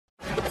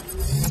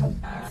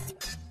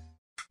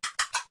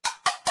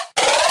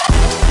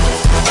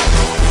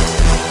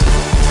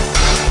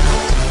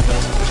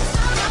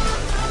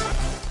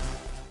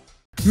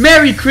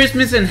Merry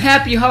Christmas and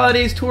Happy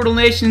Holidays, Tortle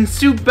Nation.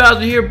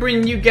 SuperBowser here,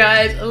 bringing you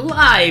guys a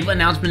live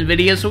announcement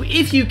video. So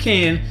if you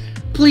can,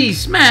 please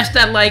smash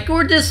that like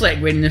or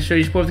dislike rating to show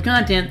you support the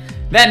content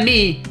that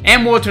me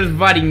and Walter is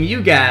providing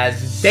you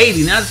guys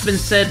daily. Now that's been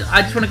said,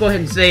 I just want to go ahead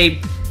and say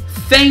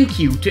thank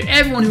you to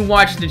everyone who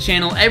watches the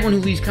channel, everyone who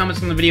leaves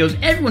comments on the videos,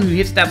 everyone who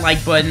hits that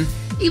like button,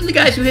 even the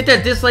guys who hit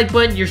that dislike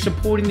button. You're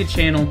supporting the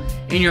channel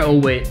in your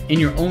own way,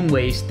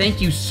 ways.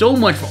 Thank you so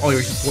much for all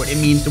your support. It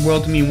means the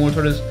world to me and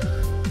Walter is.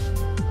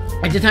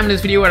 At the time of this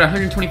video, we're at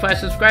 125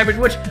 subscribers,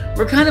 which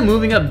we're kind of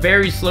moving up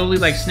very slowly,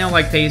 like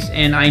snail-like pace,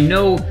 and I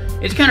know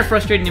it's kind of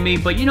frustrating to me,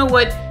 but you know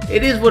what?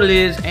 It is what it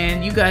is,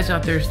 and you guys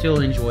out there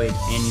still enjoy it,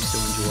 and you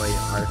still enjoy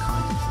our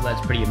content, so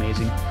that's pretty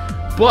amazing.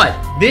 But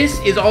this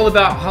is all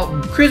about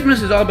how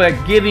Christmas is all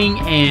about giving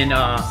and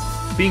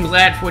being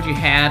glad for what you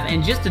have,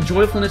 and just the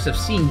joyfulness of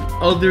seeing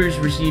others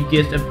receive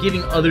gifts, of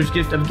giving others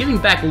gifts, of giving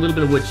back a little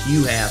bit of what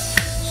you have.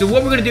 So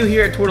what we're going to do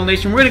here at Tortle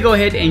Nation, we're going to go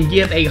ahead and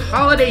give a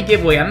holiday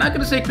giveaway. I'm not going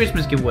to say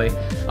Christmas giveaway.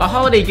 A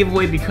holiday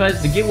giveaway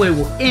because the giveaway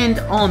will end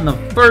on the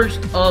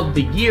 1st of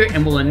the year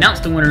and we'll announce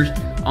the winners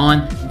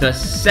on the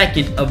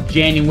 2nd of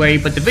January.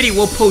 But the video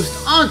will post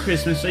on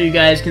Christmas so you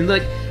guys can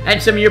look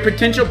at some of your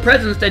potential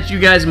presents that you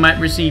guys might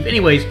receive.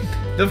 Anyways,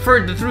 we're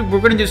going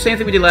to do the same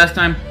thing we did last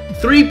time.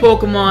 3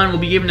 Pokemon will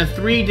be given to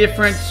 3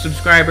 different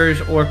subscribers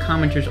or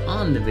commenters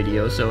on the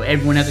video, so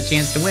everyone has a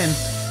chance to win.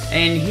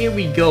 And here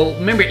we go.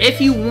 Remember,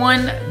 if you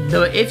won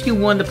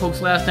the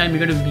pokes last time,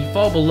 you're going to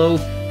fall below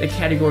the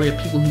category of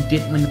people who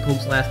didn't win the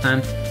pokes last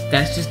time.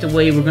 That's just the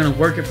way we're going to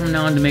work it from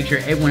now on to make sure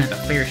everyone has a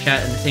fair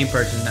shot and the same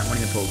person is not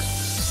winning the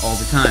pokes all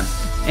the time.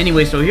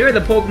 Anyway, so here are the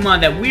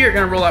Pokemon that we are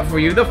going to roll out for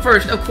you. The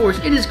first, of course,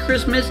 it is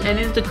Christmas and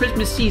it is the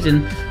Christmas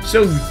season,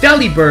 so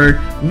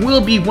Delibird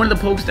will be one of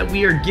the pokes that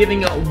we are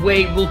giving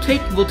away. We'll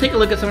take a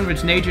look at some of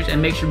its natures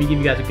and make sure we give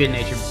you guys a good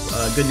natured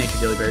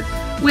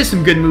Delibird with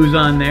some good moves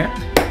on there.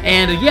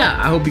 And yeah,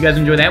 I hope you guys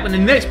enjoy that one. The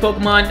next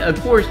Pokemon, of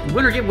course,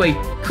 winner giveaway,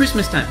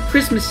 Christmas time,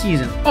 Christmas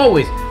season,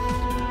 always.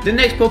 The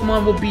next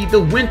Pokemon will be the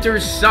Winter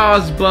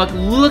Sawsbuck.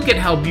 Look at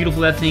how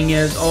beautiful that thing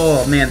is.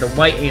 Oh man, the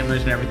white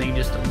antlers and everything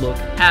just look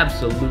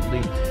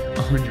absolutely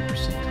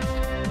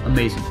 100%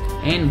 amazing.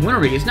 And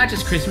wintery, it's not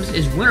just Christmas,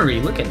 it's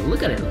wintery. Look at it,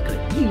 look at it, look at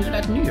it. You can use it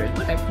after New Year's,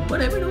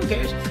 whatever, no one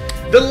cares.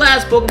 The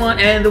last Pokemon,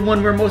 and the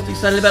one we're most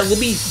excited about, will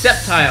be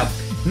Sceptile.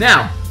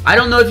 Now, I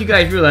don't know if you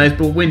guys realize,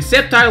 but when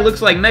Sceptile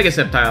looks like Mega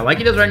Sceptile, like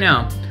he does right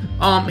now,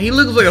 he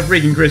looks like a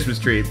freaking Christmas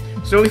tree.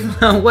 So we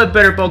found what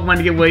better Pokemon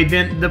to give away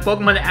than the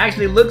Pokemon that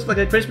actually looks like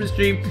a Christmas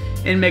tree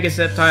in Mega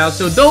Sceptile.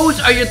 So those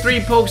are your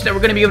 3 pokes that we're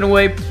going to be giving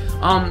away.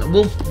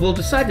 We'll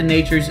decide the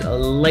natures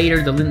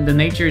later. The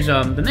natures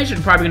are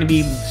probably going to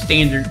be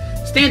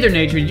standard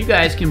natures. You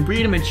guys can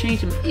breed them and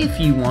change them if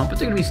you want, but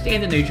they're going to be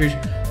standard natures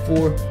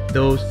for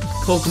those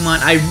Pokemon.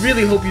 I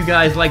really hope you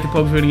guys like the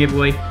pokes we're going to give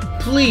away.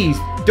 Please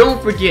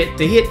don't forget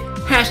to hit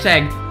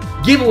hashtag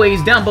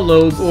giveaways down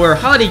below or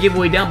holiday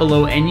giveaway down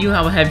below, and you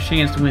have a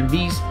chance to win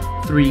these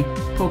 3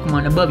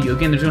 Pokemon above you.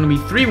 Again, there's going to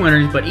be 3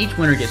 winners, but each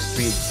winner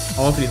gets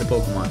all 3 of the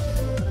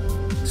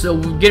Pokemon. So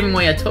we're giving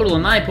away a total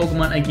of 9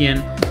 Pokemon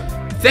again.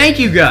 Thank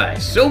you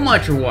guys so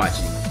much for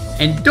watching,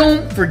 and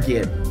don't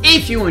forget,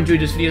 if you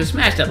enjoyed this video,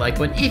 smash that like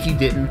button. If you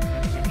didn't,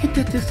 hit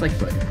that dislike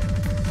button.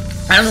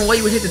 I don't know why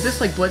you would hit the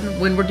dislike button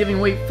when we're giving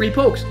away free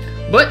pokes.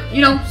 But,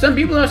 you know, some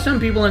people are some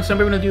people, and some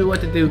people do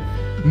what to do.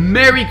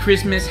 Merry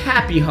Christmas,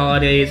 Happy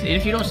Holidays, and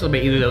if you don't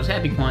celebrate either of those,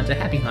 Happy Kwanzaa,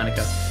 Happy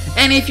Hanukkah.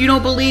 And if you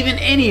don't believe in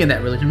any of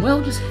that religion,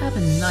 well, just have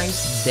a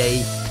nice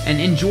day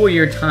and enjoy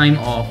your time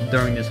off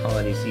during this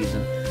holiday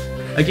season.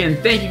 Again,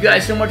 thank you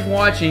guys so much for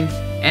watching,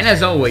 and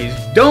as always,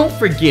 don't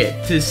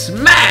forget to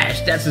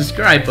smash that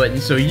subscribe button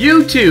so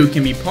you too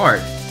can be part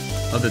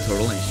of the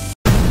Tortle Nation.